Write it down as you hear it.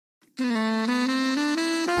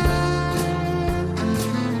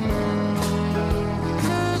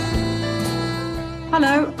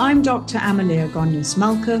Hello, I'm Dr. Amalia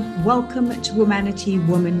Gonyas-Malka. Welcome to Humanity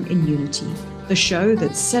Woman in Unity, the show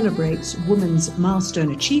that celebrates women's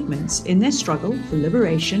milestone achievements in their struggle for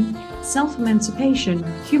liberation, self-emancipation,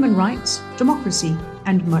 human rights, democracy,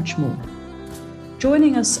 and much more.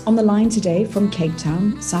 Joining us on the line today from Cape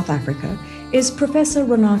Town, South Africa, is Professor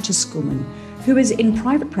Renate Schoeman, who is in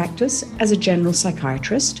private practice as a general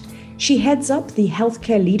psychiatrist. She heads up the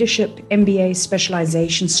Healthcare Leadership MBA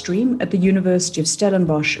specialization stream at the University of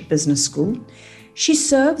Stellenbosch Business School. She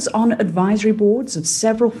serves on advisory boards of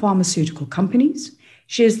several pharmaceutical companies.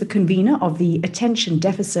 She is the convener of the Attention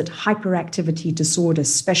Deficit Hyperactivity Disorder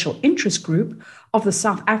Special Interest Group of the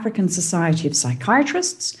South African Society of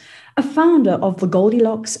Psychiatrists, a founder of the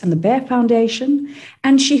Goldilocks and the Bear Foundation,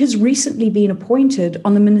 and she has recently been appointed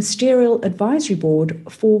on the Ministerial Advisory Board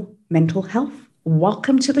for Mental Health.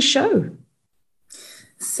 Welcome to the show.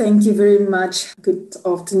 Thank you very much. Good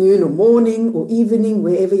afternoon or morning or evening,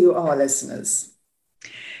 wherever you are, listeners.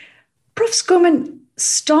 Prof. Schoeman,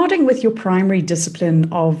 starting with your primary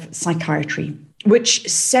discipline of psychiatry, which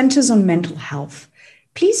centers on mental health,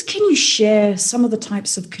 please can you share some of the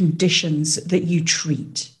types of conditions that you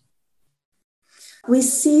treat? We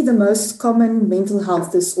see the most common mental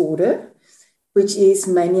health disorder, which is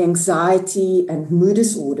mainly anxiety and mood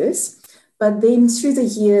disorders. But then through the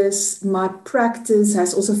years, my practice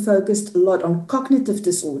has also focused a lot on cognitive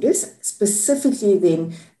disorders, specifically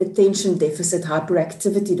then attention deficit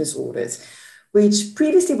hyperactivity disorders, which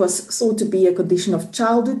previously was thought to be a condition of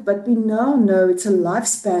childhood, but we now know it's a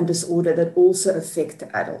lifespan disorder that also affects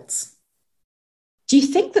adults. Do you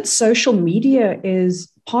think that social media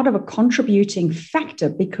is part of a contributing factor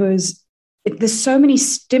because there's so many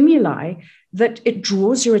stimuli that it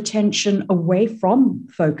draws your attention away from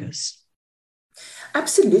focus?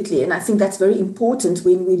 Absolutely, and I think that's very important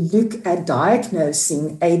when we look at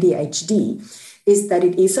diagnosing ADHD, is that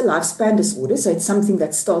it is a lifespan disorder, so it's something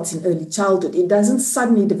that starts in early childhood. It doesn't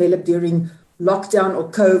suddenly develop during lockdown or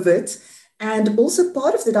COVID, and also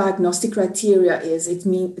part of the diagnostic criteria is it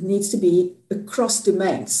needs to be across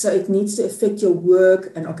domains, so it needs to affect your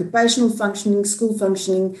work and occupational functioning, school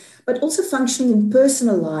functioning, but also functioning in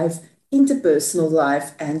personal life, interpersonal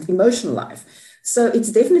life, and emotional life. So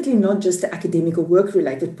it's definitely not just the academic or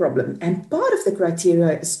work-related problem. And part of the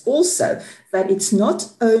criteria is also that it's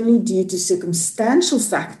not only due to circumstantial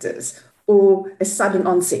factors or a sudden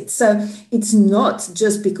onset. So it's not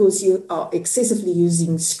just because you are excessively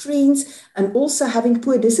using screens and also having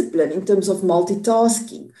poor discipline in terms of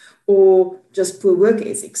multitasking or just poor work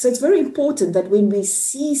ethics. So it's very important that when we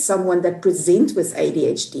see someone that presents with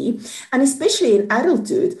ADHD, and especially in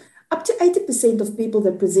adulthood, up to 80% of people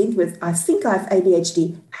that present with, I think I have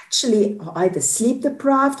ADHD, actually are either sleep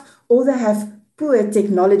deprived or they have poor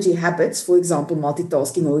technology habits, for example,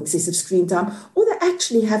 multitasking or excessive screen time, or they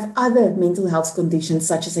actually have other mental health conditions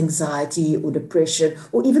such as anxiety or depression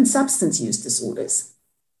or even substance use disorders.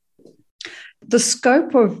 The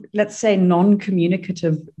scope of, let's say,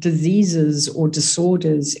 non-communicative diseases or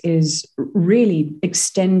disorders is really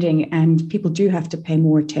extending, and people do have to pay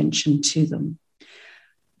more attention to them.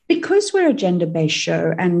 Because we're a gender-based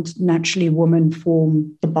show and naturally women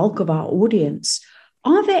form the bulk of our audience,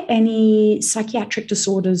 are there any psychiatric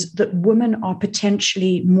disorders that women are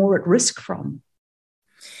potentially more at risk from?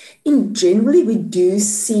 In general, we do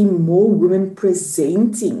see more women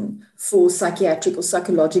presenting for psychiatric or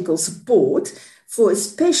psychological support for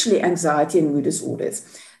especially anxiety and mood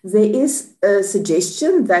disorders. There is a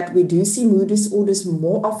suggestion that we do see mood disorders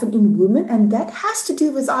more often in women, and that has to do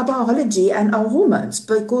with our biology and our hormones,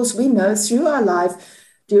 because we know through our life,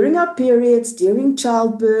 during our periods, during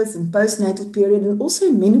childbirth and postnatal period, and also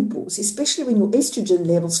in menopause, especially when your estrogen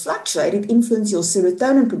levels fluctuate, it influences your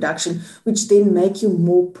serotonin production, which then make you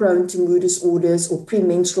more prone to mood disorders or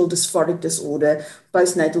premenstrual dysphoric disorder,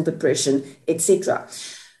 postnatal depression, etc.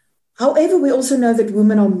 However, we also know that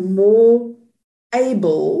women are more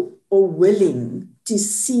able or willing to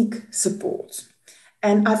seek support.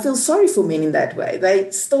 And I feel sorry for men in that way.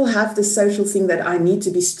 They still have the social thing that I need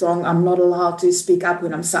to be strong. I'm not allowed to speak up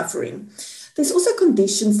when I'm suffering. There's also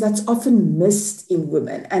conditions that's often missed in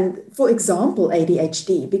women. And for example,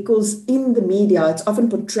 ADHD, because in the media, it's often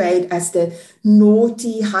portrayed as the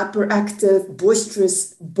naughty, hyperactive,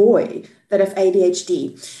 boisterous boy that have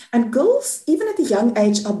ADHD. And girls, even at a young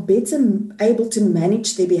age, are better able to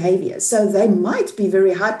manage their behavior. So they might be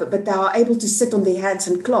very hyper, but they are able to sit on their hands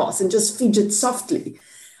in class and just fidget softly.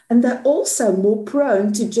 And they're also more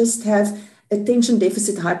prone to just have attention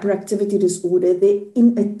deficit hyperactivity disorder, the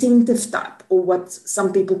inattentive type, or what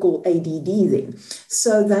some people call ADD then.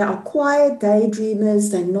 So they are quiet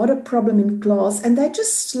daydreamers, they're not a problem in class, and they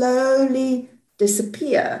just slowly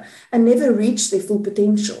disappear and never reach their full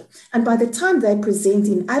potential. And by the time they present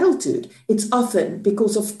in adulthood, it's often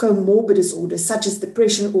because of comorbid disorders such as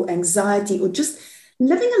depression or anxiety, or just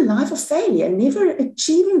living a life of failure, never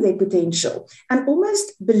achieving their potential, and almost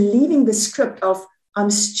believing the script of I'm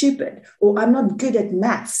stupid or I'm not good at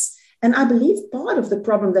maths. And I believe part of the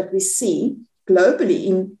problem that we see globally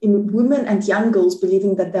in women and young girls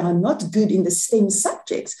believing that they are not good in the STEM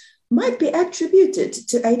subjects might be attributed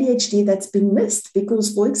to ADHD that's been missed.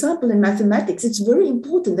 Because, for example, in mathematics, it's very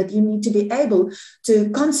important that you need to be able to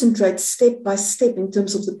concentrate step by step in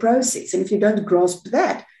terms of the process. And if you don't grasp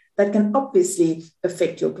that, that can obviously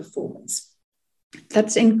affect your performance.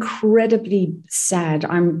 That's incredibly sad.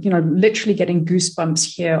 I'm, literally getting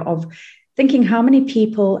goosebumps here of thinking how many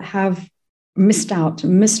people have missed out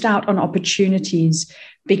on opportunities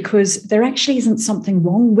because there actually isn't something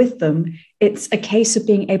wrong with them. It's a case of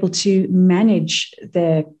being able to manage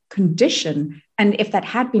their condition. And if that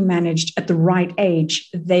had been managed at the right age,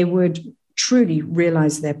 they would truly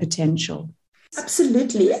realize their potential.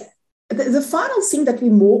 Absolutely. The final thing that we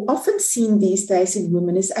more often see these days in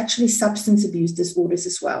women is actually substance abuse disorders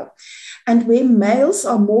as well. And where males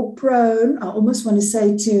are more prone, I almost want to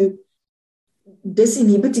say, to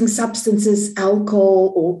disinhibiting substances,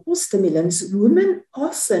 alcohol or stimulants, women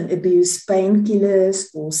often abuse painkillers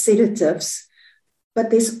or sedatives, but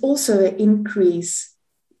there's also an increased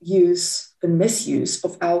use and misuse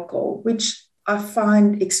of alcohol, which I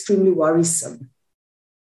find extremely worrisome.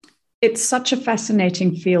 It's such a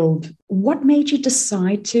fascinating field. What made you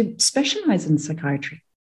decide to specialize in psychiatry?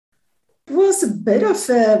 It was a bit of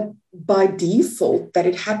a by default that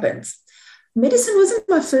it happened. Medicine wasn't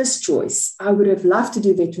my first choice. I would have loved to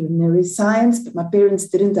do veterinary science, but my parents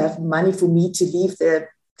didn't have money for me to leave the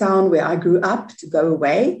town where I grew up to go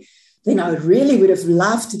away. Then I really would have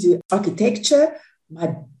loved to do architecture.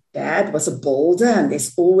 My dad was a builder, and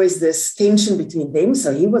there's always this tension between them,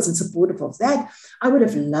 so he wasn't supportive of that. I would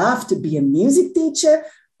have loved to be a music teacher,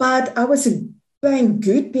 but I was playing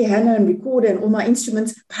good piano and recorder and all my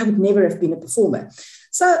instruments, but I would never have been a performer.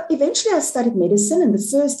 So eventually I studied medicine, and the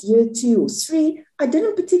first year, 2 or 3, I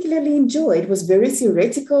didn't particularly enjoy. It was very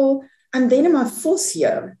theoretical. And then in my 4th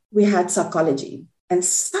year, we had psychology, and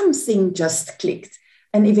something just clicked.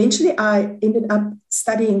 And eventually I ended up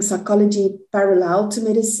studying psychology parallel to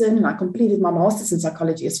medicine, and I completed my master's in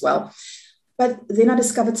psychology as well. But then I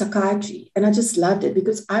discovered psychiatry, and I just loved it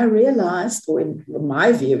because I realized, or in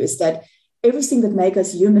my view, is that everything that makes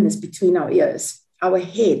us human is between our ears, our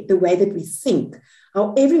head, the way that we think,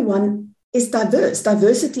 how everyone is diverse.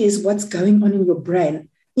 Diversity is what's going on in your brain.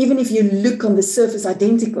 Even if you look on the surface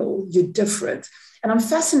identical, you're different. And I'm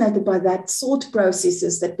fascinated by that thought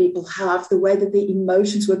processes that people have, the way that their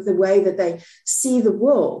emotions work, the way that they see the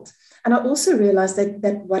world. And I also realized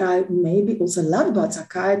that what I maybe also love about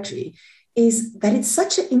psychiatry is that it's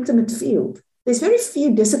such an intimate field. There's very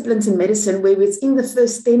few disciplines in medicine where within the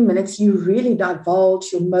first 10 minutes, you really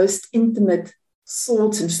divulge your most intimate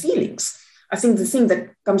thoughts and feelings. I think the thing that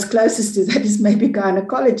comes closest to that is maybe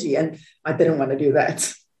gynecology, and I didn't want to do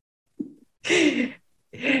that.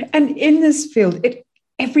 And in this field,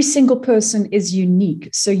 every single person is unique.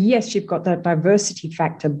 So yes, you've got that diversity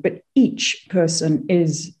factor, but each person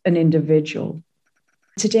is an individual.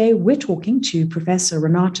 Today, we're talking to Professor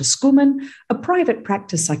Renate Schoeman, a private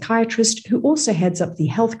practice psychiatrist who also heads up the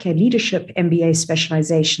Healthcare Leadership MBA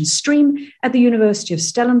specialization stream at the University of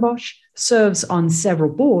Stellenbosch, serves on several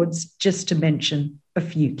boards, just to mention a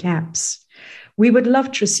few caps. We would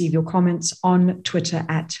love to receive your comments on Twitter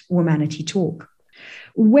at WomanityTalk.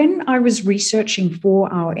 When I was researching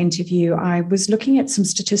for our interview, I was looking at some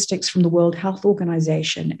statistics from the World Health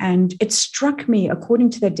Organization, and it struck me, according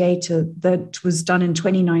to their data that was done in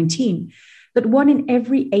 2019, that 1 in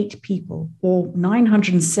every 8 people, or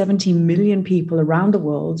 970 million people around the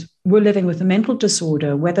world, were living with a mental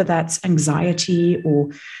disorder, whether that's anxiety or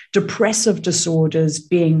depressive disorders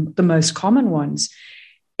being the most common ones.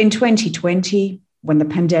 In 2020, when the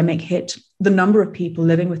pandemic hit, the number of people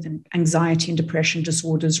living with anxiety and depression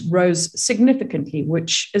disorders rose significantly,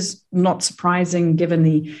 which is not surprising given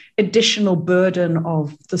the additional burden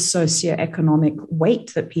of the socioeconomic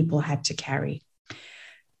weight that people had to carry.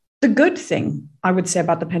 The good thing, I would say,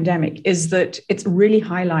 about the pandemic is that it's really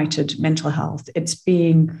highlighted mental health. It's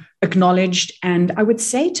being acknowledged and, I would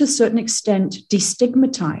say, to a certain extent,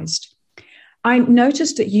 destigmatized. I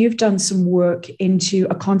noticed that you've done some work into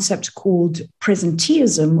a concept called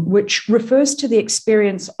presenteeism, which refers to the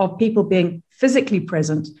experience of people being physically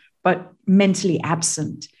present, but mentally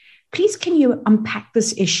absent. Please, can you unpack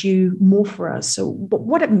this issue more for us? So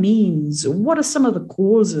what it means, what are some of the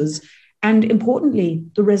causes, and importantly,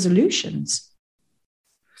 the resolutions?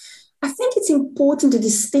 I think it's important to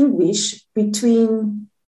distinguish between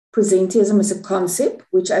presenteeism as a concept,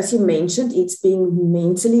 which, as you mentioned, it's being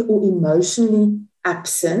mentally or emotionally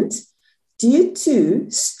absent due to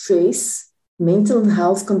stress, mental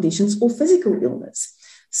health conditions, or physical illness.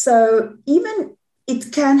 So even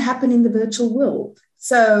it can happen in the virtual world.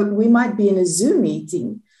 So we might be in a Zoom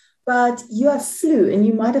meeting, but you have flu and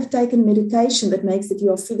you might have taken medication that makes that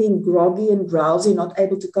you are feeling groggy and drowsy, not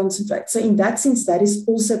able to concentrate. So in that sense, that is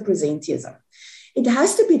also presenteeism. It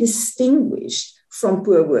has to be distinguished from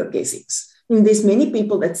poor work ethics. There's many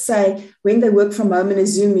people that say when they work from home in a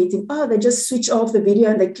Zoom meeting, they just switch off the video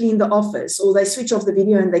and they clean the office, or they switch off the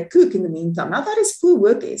video and they cook in the meantime. Now, that is poor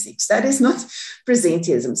work ethics. That is not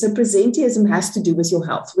presenteeism. So presenteeism has to do with your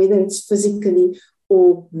health, whether it's physically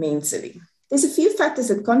or mentally. There's a few factors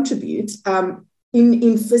that contribute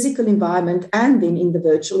in physical environment and then in the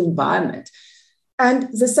virtual environment. And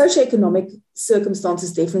the socioeconomic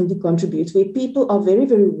circumstances definitely contribute, where people are very,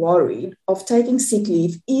 very worried of taking sick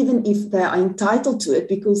leave, even if they are entitled to it,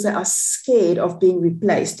 because they are scared of being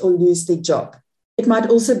replaced or lose their job. It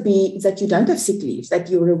might also be that you don't have sick leave, that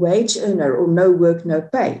you're a wage earner or no work, no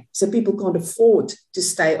pay. So people can't afford to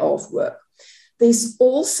stay off work. There's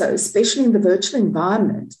also, especially in the virtual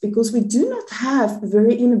environment, because we do not have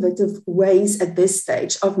very innovative ways at this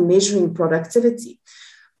stage of measuring productivity.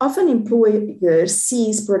 Often employers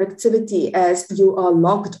sees productivity as you are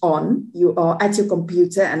logged on, you are at your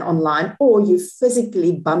computer and online, or you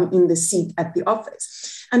physically bum in the seat at the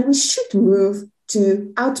office. And we should move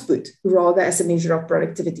to output rather as a measure of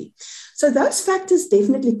productivity. So those factors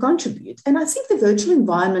definitely contribute. And I think the virtual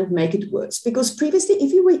environment make it worse, because previously,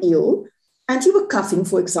 if you were ill and you were coughing,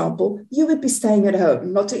 for example, you would be staying at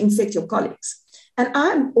home, not to infect your colleagues. And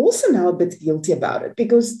I'm also now a bit guilty about it,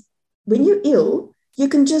 because when you're ill, you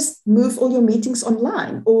can just move all your meetings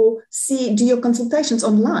online or do your consultations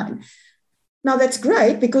online. Now, that's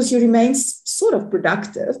great because you remain sort of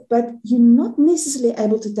productive, but you're not necessarily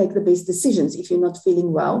able to take the best decisions if you're not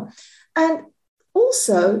feeling well. And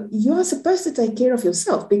also, you are supposed to take care of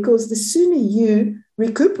yourself, because the sooner you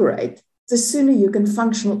recuperate, the sooner you can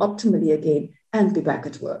function optimally again and be back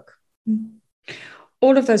at work.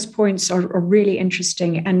 All of those points are really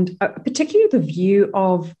interesting, and particularly the view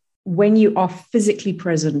of when you are physically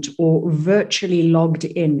present or virtually logged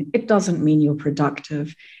in, it doesn't mean you're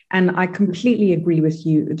productive. And I completely agree with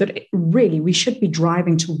you that really we should be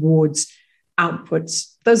driving towards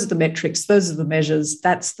outputs. Those are the metrics, those are the measures,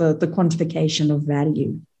 that's the quantification of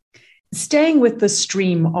value. Staying with the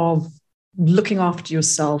stream of looking after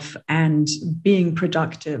yourself and being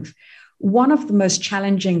productive, one of the most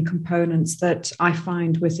challenging components that I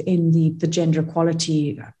find within the gender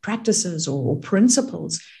equality practices or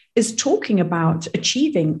principles is talking about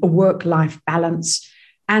achieving a work-life balance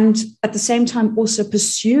and at the same time also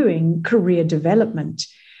pursuing career development.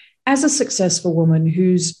 As a successful woman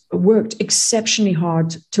who's worked exceptionally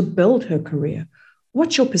hard to build her career,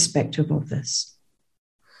 what's your perspective of this?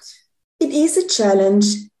 It is a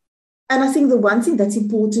challenge. And I think the one thing that's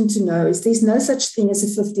important to know is there's no such thing as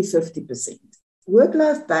a 50-50%.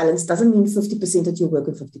 Work-life balance doesn't mean 50% at your work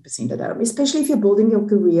and 50% at home, especially if you're building your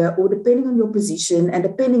career or depending on your position and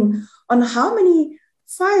depending on how many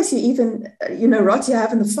fires you even, rot you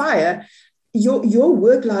have in the fire. Your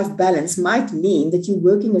work-life balance might mean that you're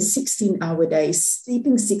working a 16-hour day,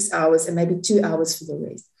 sleeping 6 hours and maybe 2 hours for the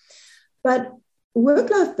rest. But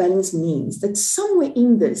work-life balance means that somewhere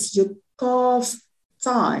in this, you carve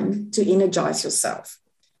time to energize yourself.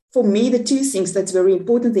 For me, the two things that's very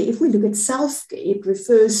important there, if we look at self-care, it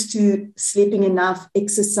refers to sleeping enough,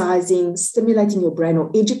 exercising, stimulating your brain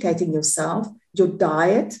or educating yourself, your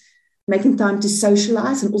diet, making time to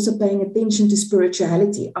socialize, and also paying attention to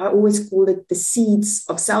spirituality. I always call it the seeds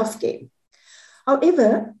of self-care.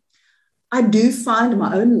 However, I do find in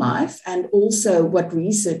my own life, and also what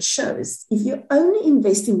research shows, if you only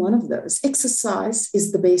invest in one of those, exercise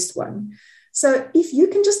is the best one. So if you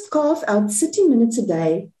can just carve out 30 minutes a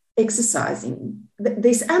day exercising,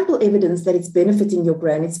 there's ample evidence that it's benefiting your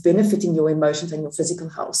brain, it's benefiting your emotions and your physical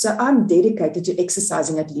health. So I'm dedicated to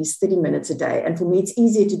exercising at least 30 minutes a day. And for me, it's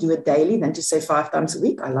easier to do it daily than to say 5 times a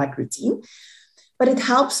week. I like routine, but it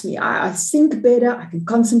helps me. I think better, I can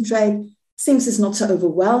concentrate. Things is not so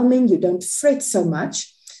overwhelming. You don't fret so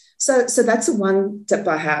much. So that's the one tip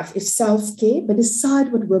I have is self-care, but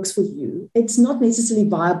decide what works for you. It's not necessarily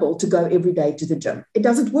viable to go every day to the gym. It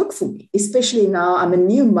doesn't work for me, especially now I'm a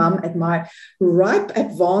new mom at my ripe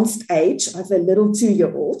advanced age. I have a little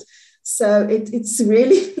 2-year-old. So it's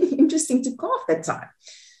really interesting to carve that time.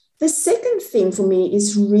 The second thing for me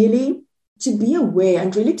is really to be aware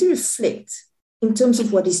and really to reflect in terms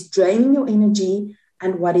of what is draining your energy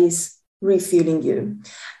and what is refueling you.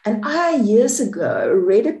 And I years ago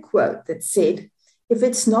read a quote that said, if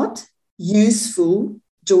it's not useful,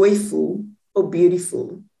 joyful, or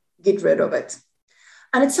beautiful, get rid of it.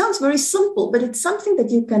 And it sounds very simple, but it's something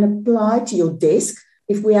that you can apply to your desk.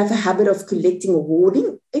 If we have a habit of collecting or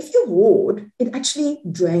hoarding, if you hoard, it actually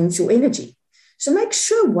drains your energy. So make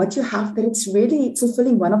sure what you have, that it's really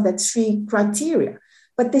fulfilling one of that 3 criteria.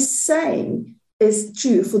 But the same is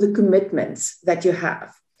true for the commitments that you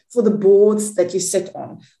have, for the boards that you sit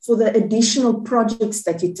on, for the additional projects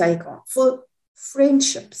that you take on, for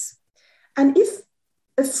friendships. And if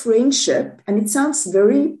a friendship, and it sounds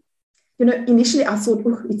very, initially I thought,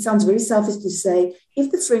 it sounds very selfish to say,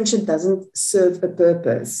 if the friendship doesn't serve a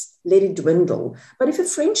purpose, let it dwindle. But if a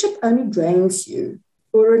friendship only drains you,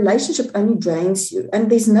 or a relationship only drains you, and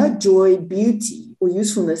there's no joy, beauty, or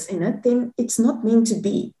usefulness in it, then it's not meant to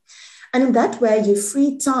be. And in that way, you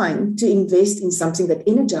free time to invest in something that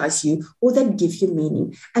energizes you or that gives you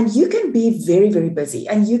meaning. And you can be very, very busy,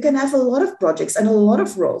 and you can have a lot of projects and a lot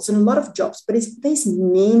of roles and a lot of jobs, but if there's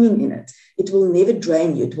meaning in it, it will never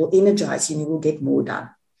drain you. It will energize you and you will get more done.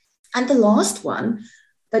 And the last one,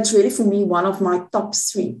 that's really for me one of my top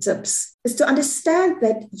 3 tips, is to understand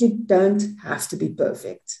that you don't have to be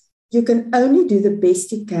perfect. You can only do the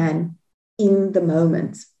best you can in the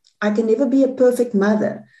moment. I can never be a perfect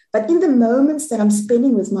mother, but in the moments that I'm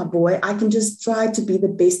spending with my boy, I can just try to be the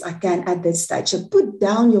best I can at that stage. So put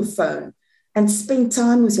down your phone and spend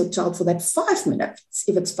time with your child for that 5 minutes,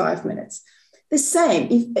 if it's 5 minutes. The same,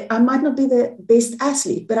 if I might not be the best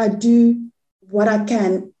athlete, but I do what I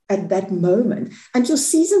can at that moment. And your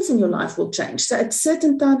seasons in your life will change. So at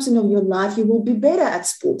certain times in your life, you will be better at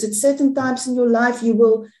sports. At certain times in your life, you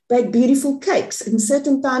will bake beautiful cakes. In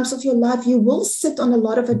certain times of your life, you will sit on a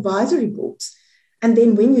lot of advisory boards. And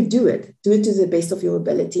then when you do it to the best of your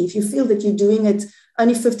ability. If you feel that you're doing it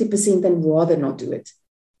only 50%, then rather not do it.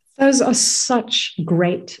 Those are such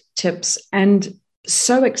great tips and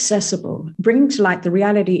so accessible. Bringing to light the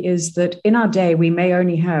reality is that in our day, we may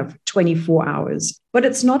only have 24 hours, but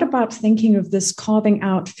it's not about thinking of this carving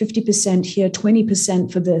out 50% here,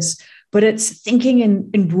 20% for this, but it's thinking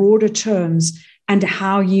in broader terms and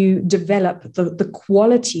how you develop the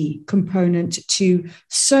quality component to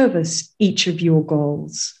service each of your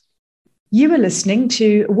goals. You are listening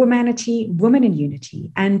to Womanity, Women in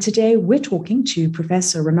Unity, and today we're talking to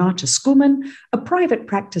Professor Renate Schoeman, a private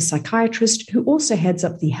practice psychiatrist who also heads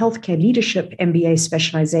up the Healthcare Leadership MBA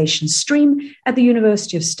specialization stream at the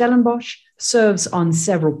University of Stellenbosch, serves on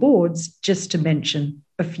several boards, just to mention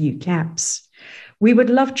a few caps. We would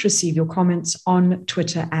love to receive your comments on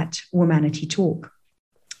Twitter at Womanity Talk.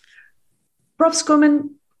 Prof.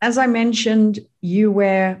 Schoeman, as I mentioned, you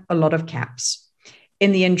wear a lot of caps.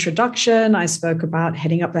 In the introduction, I spoke about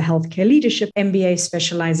heading up the Healthcare Leadership MBA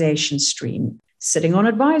specialization stream, sitting on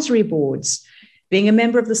advisory boards, being a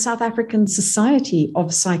member of the South African Society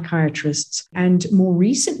of Psychiatrists, and more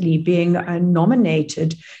recently being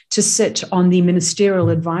nominated to sit on the Ministerial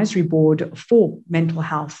Advisory Board for Mental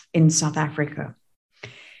Health in South Africa.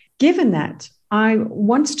 Given that, I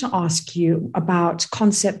wanted to ask you about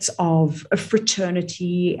concepts of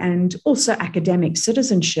fraternity and also academic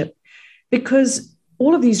citizenship, because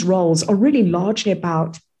all of these roles are really largely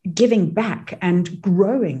about giving back and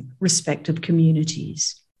growing respective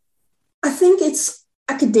communities. I think it's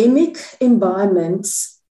academic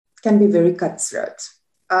environments can be very cutthroat.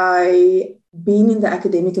 I've been in the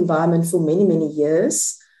academic environment for many, many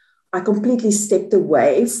years. I completely stepped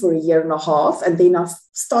away for 1.5 years, and then I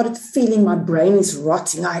started feeling my brain is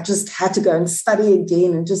rotting. I just had to go and study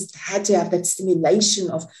again and just had to have that stimulation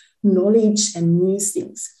of knowledge and new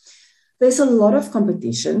things. There's a lot of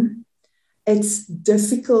competition. It's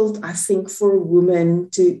difficult, I think, for a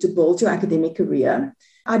woman to build your academic career.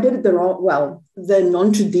 I did it the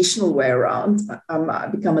non-traditional way around. I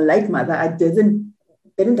became a late mother. I didn't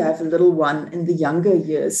have a little one in the younger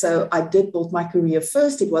years. So I did build my career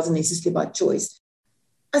first. It wasn't necessarily by choice.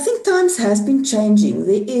 I think times has been changing.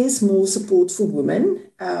 There is more support for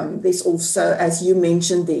women. There's also, as you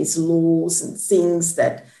mentioned, there's laws and things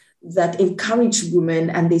that encourage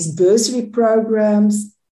women, and there's bursary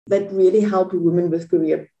programs that really help women with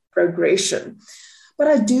career progression. But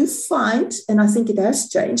I do find, and I think it has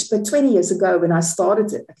changed, but 20 years ago when I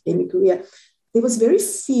started an academic career, there was very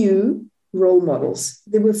few role models.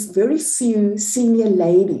 There were very few senior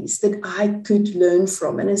ladies that I could learn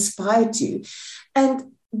from and aspire to.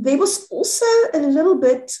 And there was also a little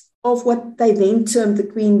bit of what they then termed the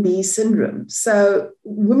Queen Bee syndrome. So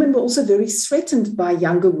women were also very threatened by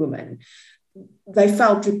younger women. They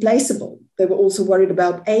felt replaceable. They were also worried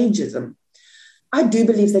about ageism. I do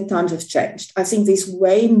believe that times have changed. I think there's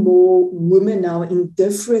way more women now in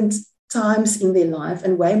different times in their life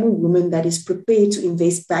and way more women that is prepared to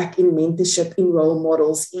invest back in mentorship, in role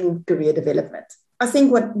models, in career development. I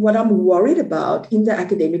think what I'm worried about in the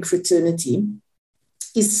academic fraternity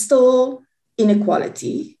is still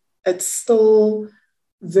inequality. It's still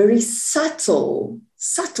very subtle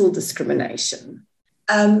discrimination.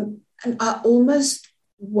 And I almost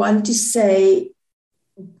want to say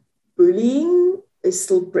bullying is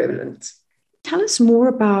still prevalent. Tell us more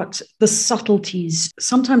about the subtleties.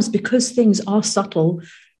 Sometimes because things are subtle,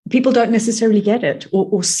 people don't necessarily get it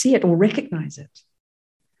or see it or recognize it.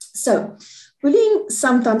 So bullying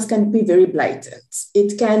sometimes can be very blatant.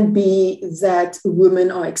 It can be that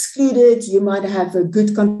women are excluded. You might have a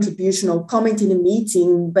good contribution or comment in a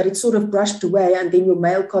meeting, but it's sort of brushed away, and then your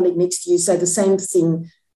male colleague next to you say the same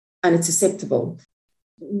thing and it's acceptable.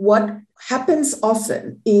 What happens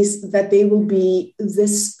often is that there will be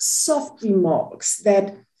this soft remarks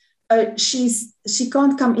that she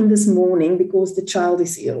can't come in this morning because the child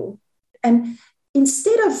is ill. And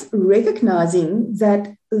instead of recognizing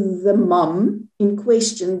that the mum in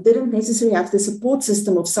question didn't necessarily have the support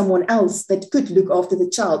system of someone else that could look after the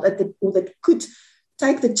child or that could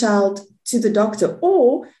take the child to the doctor,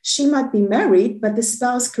 or she might be married, but the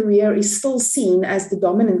spouse career is still seen as the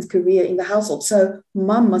dominant career in the household. So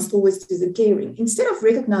mum must always do the caring. Instead of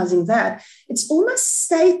recognizing that, it's almost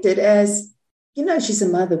stated as, she's a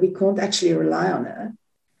mother, we can't actually rely on her.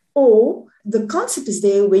 Or the concept is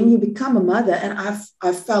there when you become a mother, and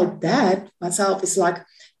I've felt that myself, is like,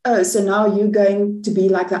 oh, so now you're going to be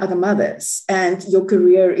like the other mothers and your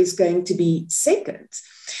career is going to be second.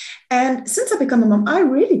 And since I become a mom, I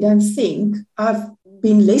really don't think I've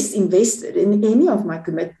been less invested in any of my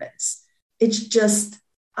commitments. It's just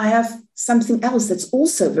I have something else that's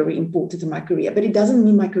also very important in my career, but it doesn't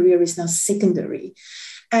mean my career is now secondary.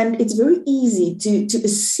 And it's very easy to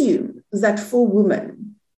assume that for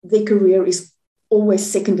women, their career is always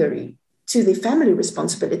secondary to their family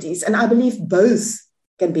responsibilities. And I believe both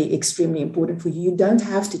can be extremely important for you. You don't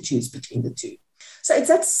have to choose between the two. So it's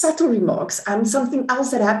that subtle remarks. Something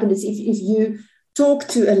else that happened is if you talk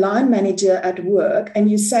to a line manager at work and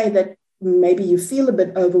you say that maybe you feel a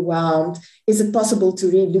bit overwhelmed, is it possible to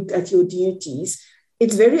relook at your duties?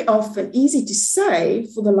 It's very often easy to say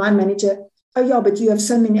for the line manager, oh yeah, but you have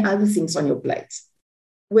so many other things on your plate.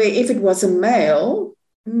 Where if it was a male,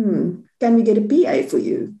 can we get a PA for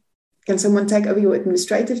you? Can someone take over your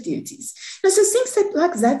administrative duties? So things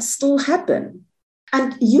like that still happen.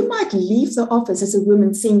 And you might leave the office as a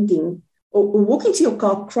woman thinking, or walk into your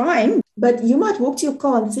car crying, but you might walk to your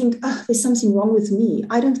car and think, there's something wrong with me.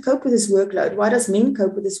 I don't cope with this workload. Why does men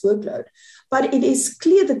cope with this workload? But it is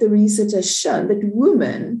clear that the research has shown that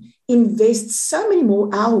women invest so many more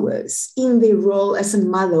hours in their role as a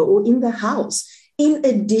mother or in the house, in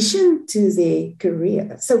addition to their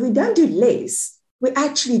career. So we don't do less, we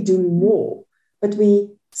actually do more, but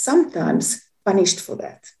we sometimes punished for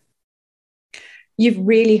that. You've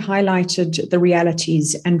really highlighted the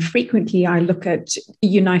realities, and frequently I look at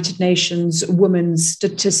United Nations women's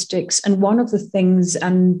statistics, and one of the things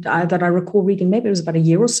that I recall reading, maybe it was about a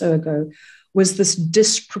year or so ago, was this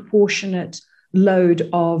disproportionate load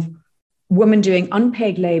of women doing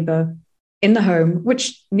unpaid labor in the home,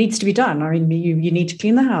 which needs to be done. I mean, you need to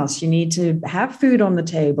clean the house, you need to have food on the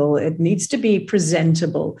table, it needs to be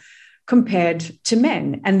presentable compared to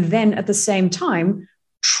men. And then at the same time,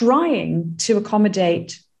 trying to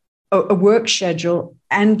accommodate a work schedule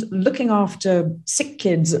and looking after sick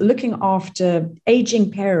kids, looking after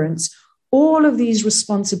aging parents, all of these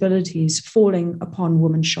responsibilities falling upon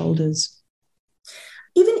women's shoulders.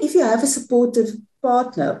 Even if you have a supportive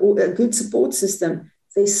partner or a good support system,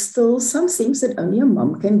 there's still some things that only a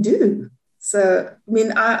mom can do. So,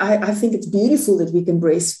 I think it's beautiful that we can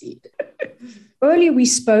breastfeed. Earlier, we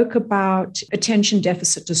spoke about attention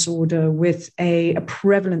deficit disorder with a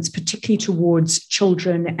prevalence, particularly towards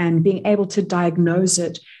children, and being able to diagnose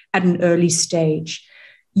it at an early stage.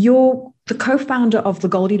 You're the co-founder of the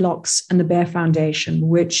Goldilocks and the Bear Foundation,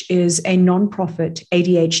 which is a nonprofit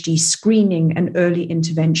ADHD screening and early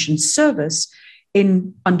intervention service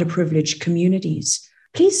in underprivileged communities.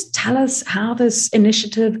 Please tell us how this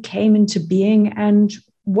initiative came into being and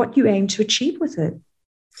what you aim to achieve with it.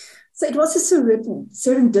 So it was a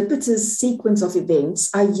serendipitous sequence of events.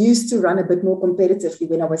 I used to run a bit more competitively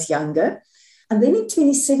when I was younger. And then in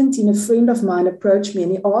 2017, a friend of mine approached me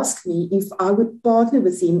and he asked me if I would partner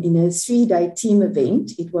with him in a 3-day team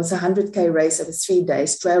event. It was a 100K race over 3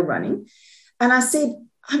 days, trail running. And I said,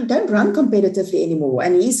 I don't run competitively anymore.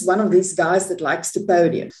 And he's one of these guys that likes to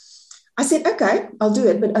podium. I said, okay, I'll do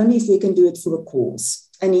it, but only if we can do it for a cause.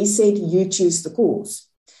 And he said, you choose the cause.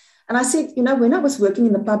 And I said, when I was working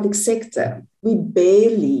in the public sector, we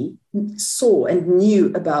barely saw and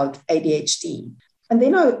knew about ADHD. And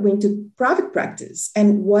then I went to private practice.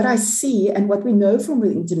 And what I see and what we know from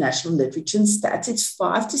the international literature and stats, it's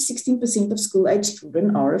 5 to 16% of school-age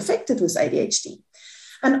children are affected with ADHD.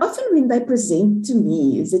 And often when they present to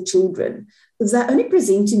me, the children, they only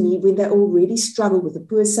present to me when they already struggle with a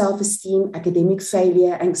poor self-esteem, academic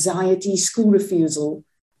failure, anxiety, school refusal,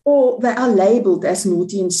 or they are labeled as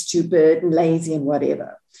naughty and stupid and lazy and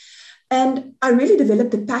whatever. And I really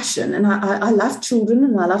developed a passion, and I love children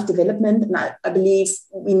and I love development. And I believe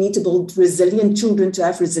we need to build resilient children to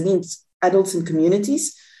have resilient adults and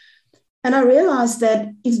communities. And I realized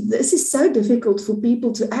that if this is so difficult for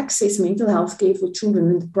people to access mental health care for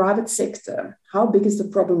children in the private sector, how big is the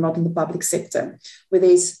problem not in the public sector, where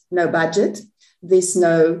there's no budget, there's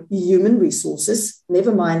no human resources,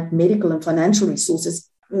 never mind medical and financial resources.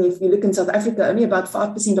 If you look in South Africa, only about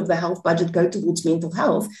 5% of the health budget go towards mental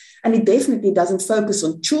health, and it definitely doesn't focus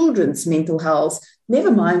on children's mental health,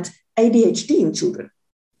 never mind ADHD in children.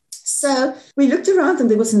 So we looked around and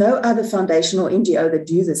there was no other foundation or NGO that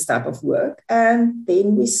do this type of work. And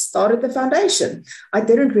then we started the foundation. I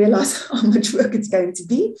didn't realize how much work it's going to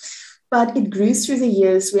be, but it grew through the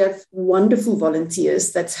years. We have wonderful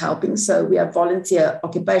volunteers that's helping. So we have volunteer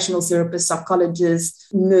occupational therapists,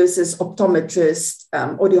 psychologists, nurses, optometrists,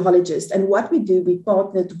 audiologists. And what we do, we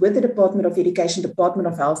partnered with the Department of Education, Department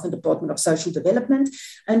of Health, and Department of Social Development.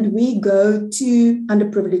 And we go to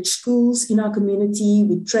underprivileged schools in our community.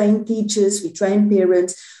 We train teachers, we train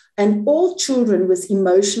parents. And all children with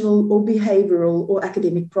emotional or behavioral or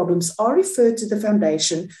academic problems are referred to the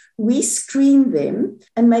foundation. We screen them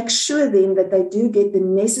and make sure then that they do get the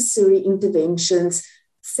necessary interventions,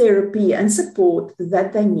 therapy, and support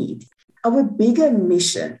that they need. Our bigger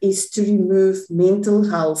mission is to remove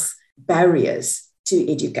mental health barriers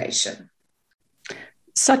to education.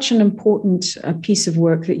 Such an important piece of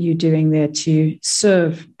work that you're doing there to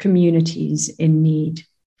serve communities in need.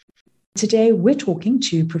 Today, we're talking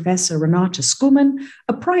to Professor Renate Schoeman,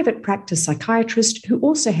 a private practice psychiatrist who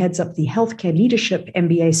also heads up the Healthcare Leadership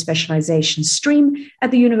MBA specialization stream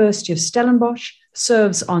at the University of Stellenbosch,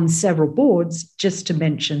 serves on several boards, just to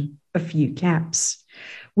mention a few caps.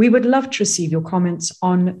 We would love to receive your comments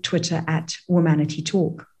on Twitter at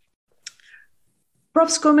WomanityTalk. Prof.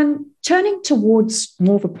 Schoeman, turning towards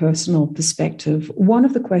more of a personal perspective, one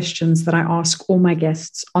of the questions that I ask all my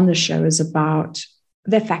guests on the show is about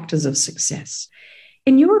their factors of success.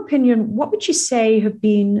 In your opinion, what would you say have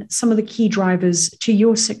been some of the key drivers to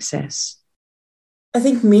your success? I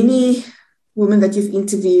think many women that you've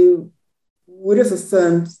interviewed would have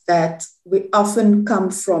affirmed that we often come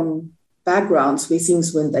from backgrounds where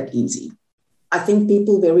things weren't that easy. I think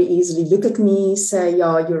people very easily look at me, say,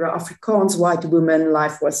 yeah, you're an Afrikaans white woman,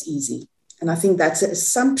 life was easy. And I think that's an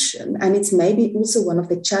assumption. And it's maybe also one of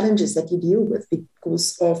the challenges that you deal with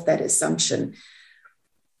because of that assumption.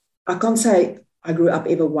 I can't say I grew up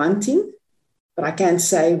ever wanting, but I can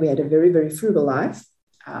say we had a very, very frugal life.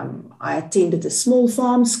 I attended a small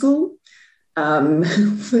farm school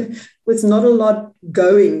with not a lot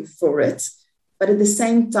going for it. But at the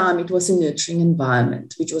same time, it was a nurturing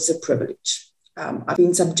environment, which was a privilege. I've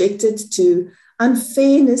been subjected to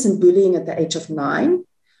unfairness and bullying at the age of 9,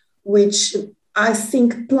 which I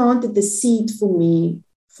think planted the seed for me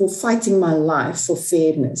for fighting my life for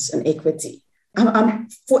fairness and equity. I'm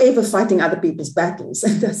forever fighting other people's battles.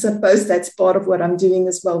 And I suppose that's part of what I'm doing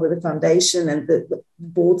as well with the foundation and the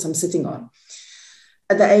boards I'm sitting on.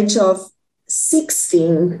 At the age of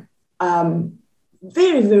 16,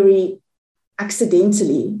 very, very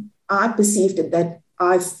accidentally, I perceived that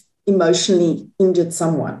I've emotionally injured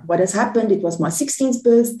someone. What has happened, it was my 16th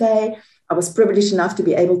birthday. I was privileged enough to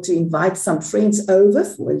be able to invite some friends over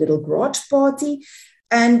for a little garage party.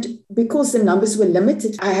 And because the numbers were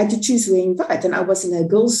limited, I had to choose who I invite. And I was in a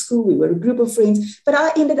girls' school. We were a group of friends. But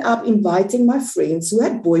I ended up inviting my friends who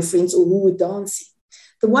had boyfriends or who were dancing.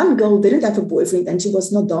 The one girl didn't have a boyfriend and she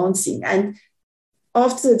was not dancing. And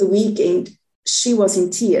after the weekend, she was in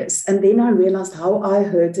tears. And then I realized how I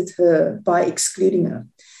hurted her by excluding her.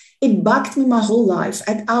 It bugged me my whole life.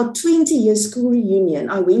 At our 20-year school reunion,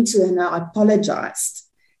 I went to her and I apologized.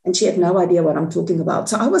 And she had no idea what I'm talking about.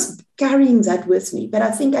 So I was carrying that with me. But I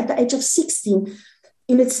think at the age of 16,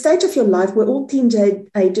 in that stage of your life, we're all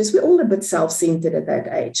teenagers, we're all a bit self-centered at that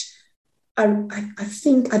age. I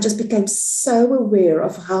think I just became so aware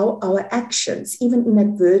of how our actions, even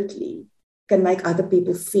inadvertently, can make other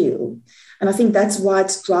people feel. And I think that's why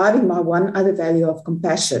it's driving my one other value of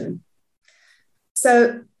compassion.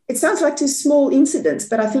 So It sounds like two small incidents,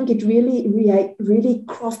 but I think it really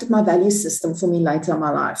crafted my value system for me later in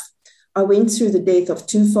my life. I went through the death of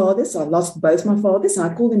two fathers. I lost both my fathers,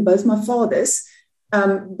 and I call them both my fathers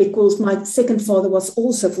because my second father was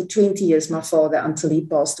also for 20 years my father until he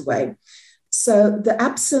passed away. So the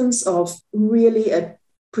absence of really a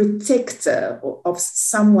protector of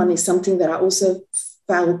someone is something that I also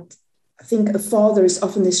felt. I think a father is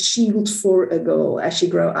often a shield for a girl as she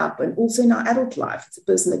grows up, and also in our adult life, it's a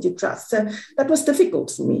person that you trust. So that was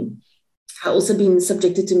difficult for me. I also been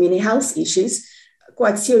subjected to many health issues,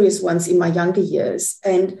 quite serious ones in my younger years.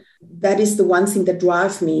 And that is the one thing that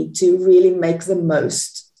drives me to really make the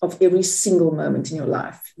most of every single moment in your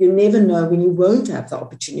life. You never know when you won't have the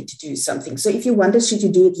opportunity to do something. So if you wonder, should you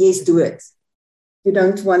do it? Yes, do it. You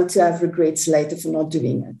don't want to have regrets later for not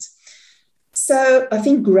doing it. So I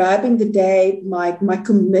think grabbing the day, my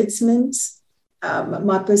commitment,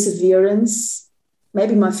 my perseverance,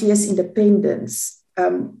 maybe my fierce independence,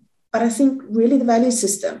 but I think really the value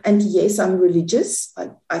system. And yes, I'm religious.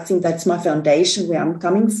 I think that's my foundation where I'm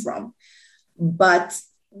coming from. But,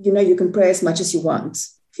 you can pray as much as you want.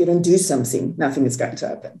 If you don't do something, nothing is going to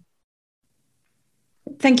happen.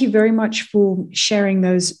 Thank you very much for sharing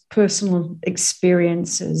those personal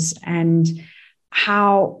experiences and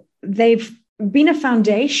how they've been a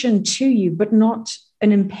foundation to you, but not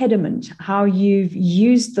an impediment, how you've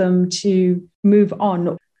used them to move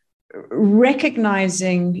on.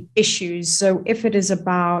 Recognizing issues. So if it is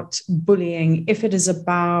about bullying, if it is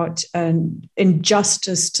about an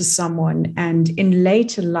injustice to someone, and in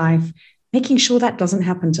later life, making sure that doesn't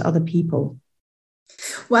happen to other people.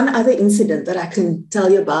 One other incident that I can tell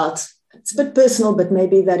you about, it's a bit personal, but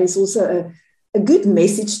maybe that is also a good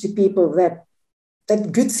message to people that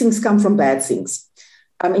good things come from bad things.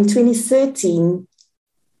 In 2013,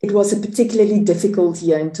 it was a particularly difficult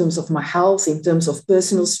year in terms of my health, in terms of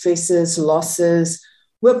personal stresses, losses.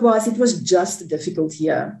 Work-wise, it was just a difficult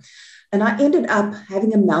year. And I ended up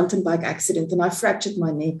having a mountain bike accident and I fractured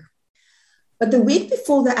my neck. But the week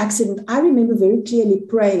before the accident, I remember very clearly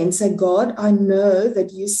praying and saying, God, I know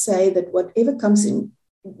that you say that whatever comes in,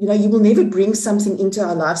 you will never bring something into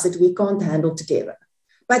our lives that we can't handle together.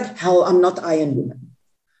 But hell, I'm not Iron Woman,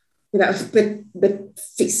 but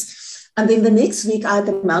fist. And then the next week, I had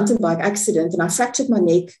a mountain bike accident and I fractured my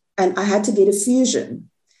neck and I had to get a fusion.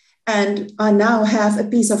 And I now have a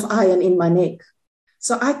piece of iron in my neck.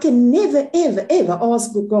 So I can never, ever, ever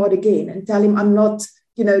ask God again and tell him I'm not,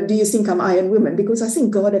 do you think I'm Iron Woman? Because I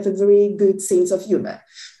think God has a very good sense of humor.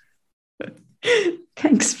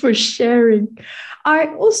 Thanks for sharing.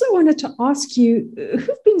 I also wanted to ask you,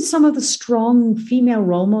 who've been some of the strong female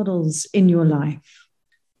role models in your life?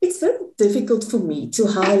 It's very difficult for me to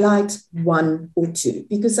highlight one or two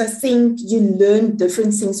because I think you learn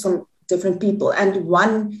different things from different people. And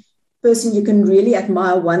one person you can really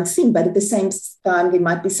admire one thing, but at the same time, there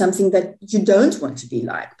might be something that you don't want to be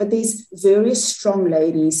like. But there's various strong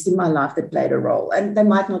ladies in my life that played a role, and they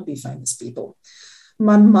might not be famous people.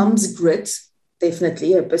 My mum's grit,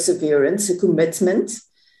 definitely, her perseverance, her commitment.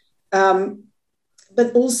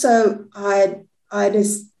 But also I had a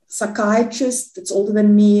psychiatrist that's older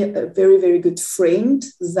than me, a very, very good friend,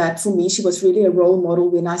 that for me, she was really a role model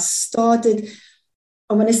when I started,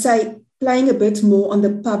 I want to say, playing a bit more on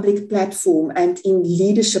the public platform and in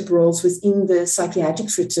leadership roles within the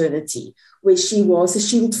psychiatric fraternity, where she was a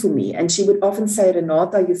shield for me. And she would often say,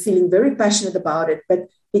 Renata, you're feeling very passionate about it, but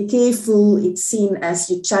be careful, it's seen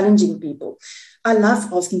as you're challenging people. I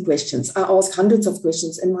love asking questions. I ask hundreds of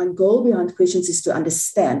questions, and my goal behind questions is to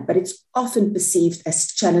understand, but it's often perceived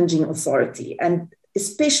as challenging authority. And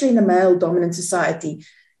especially in a male-dominant society,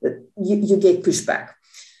 you get pushback.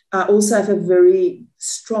 I also have a very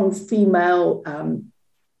strong female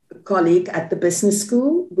colleague at the business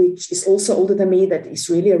school, which is also older than me, that is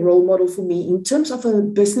really a role model for me in terms of her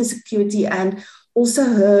business acuity and also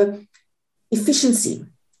her efficiency.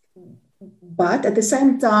 But at the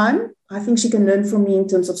same time, I think she can learn from me in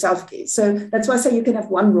terms of self-care. So that's why I say you can have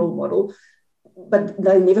one role model, but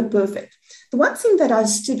they're never perfect. The one thing that I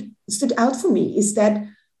stood out for me is that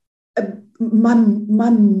my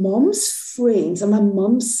mom's friends and my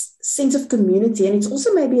mom's sense of community, and it's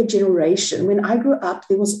also maybe a generation. When I grew up,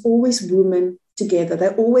 there was always women together. They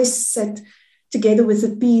always sat together with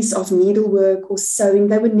a piece of needlework or sewing.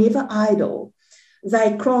 They were never idle.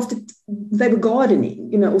 They crafted, they were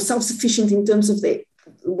gardening, or self-sufficient in terms of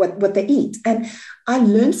what they eat. And I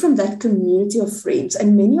learned from that community of friends,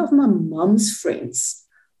 and many of my mom's friends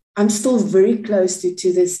I'm still very close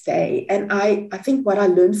to this day. And I think what I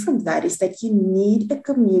learned from that is that you need a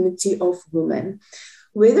community of women,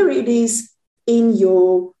 whether it is in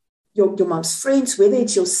your your mom's friends, whether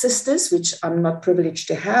it's your sisters, which I'm not privileged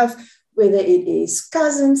to have, whether it is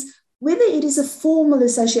cousins, whether it is a formal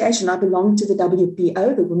association. I belong to the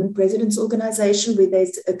WPO, the Women Presidents Organization, where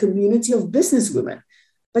there's a community of business women.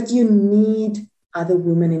 But you need other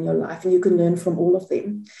women in your life, and you can learn from all of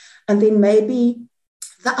them. And then maybe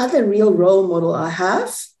the other real role model I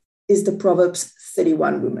have is the Proverbs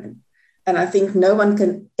 31 woman. And I think no one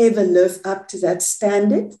can ever live up to that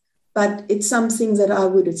standard, but it's something that I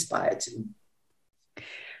would aspire to.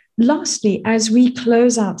 Lastly, as we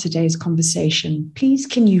close out today's conversation, please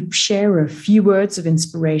can you share a few words of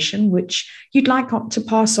inspiration which you'd like to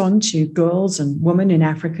pass on to girls and women in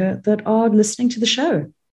Africa that are listening to the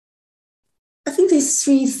show? I think there's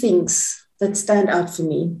three things that stand out for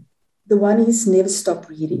me. The one is never stop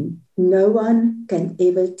reading. No one can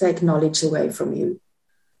ever take knowledge away from you.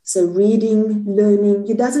 So reading, learning,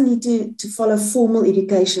 you doesn't need to follow formal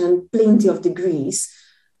education and plenty of degrees,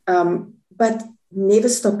 but never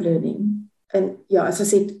stop learning. And yeah, as I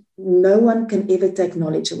said, no one can ever take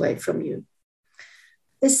knowledge away from you.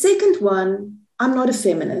 The second one, I'm not a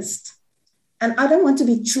feminist, and I don't want to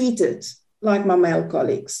be treated like my male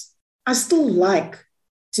colleagues. I still like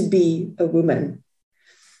to be a woman.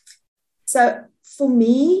 So for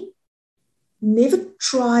me, never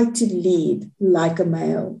try to lead like a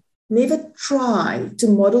male. Never try to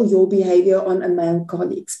model your behavior on a male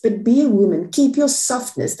colleagues, but be a woman. Keep your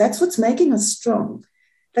softness. That's what's making us strong.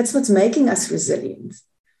 That's what's making us resilient.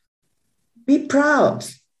 Be proud.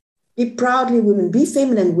 Be proudly women. Be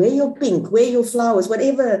feminine. Wear your pink. Wear your flowers.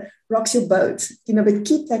 Whatever rocks your boat. But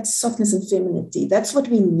keep that softness and femininity. That's what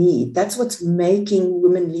we need. That's what's making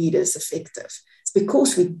women leaders effective. It's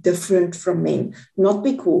because we're different from men, not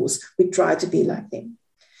because we try to be like them.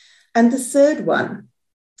 And the third one,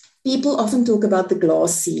 people often talk about the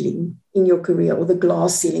glass ceiling in your career or the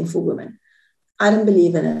glass ceiling for women. I don't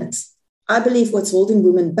believe in it. I believe what's holding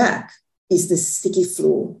women back is the sticky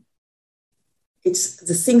floor. It's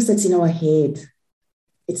the things that's in our head.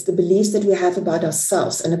 It's the beliefs that we have about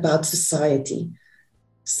ourselves and about society.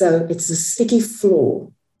 So it's a sticky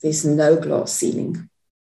floor. There's no glass ceiling.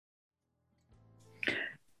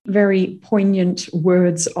 Very poignant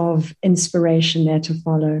words of inspiration there to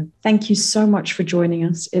follow. Thank you so much for joining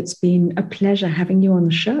us. It's been a pleasure having you on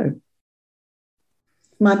the show.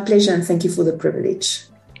 My pleasure, and thank you for the privilege.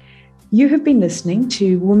 You have been listening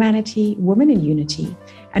to Womanity, Women in Unity,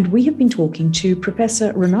 and we have been talking to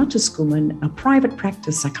Professor Renate Schoeman, a private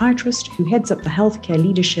practice psychiatrist who heads up the Healthcare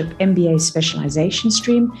Leadership MBA specialization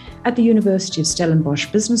stream at the University of Stellenbosch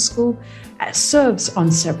Business School, serves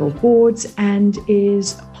on several boards, and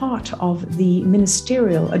is part of the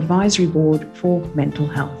Ministerial Advisory Board for Mental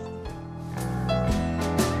Health.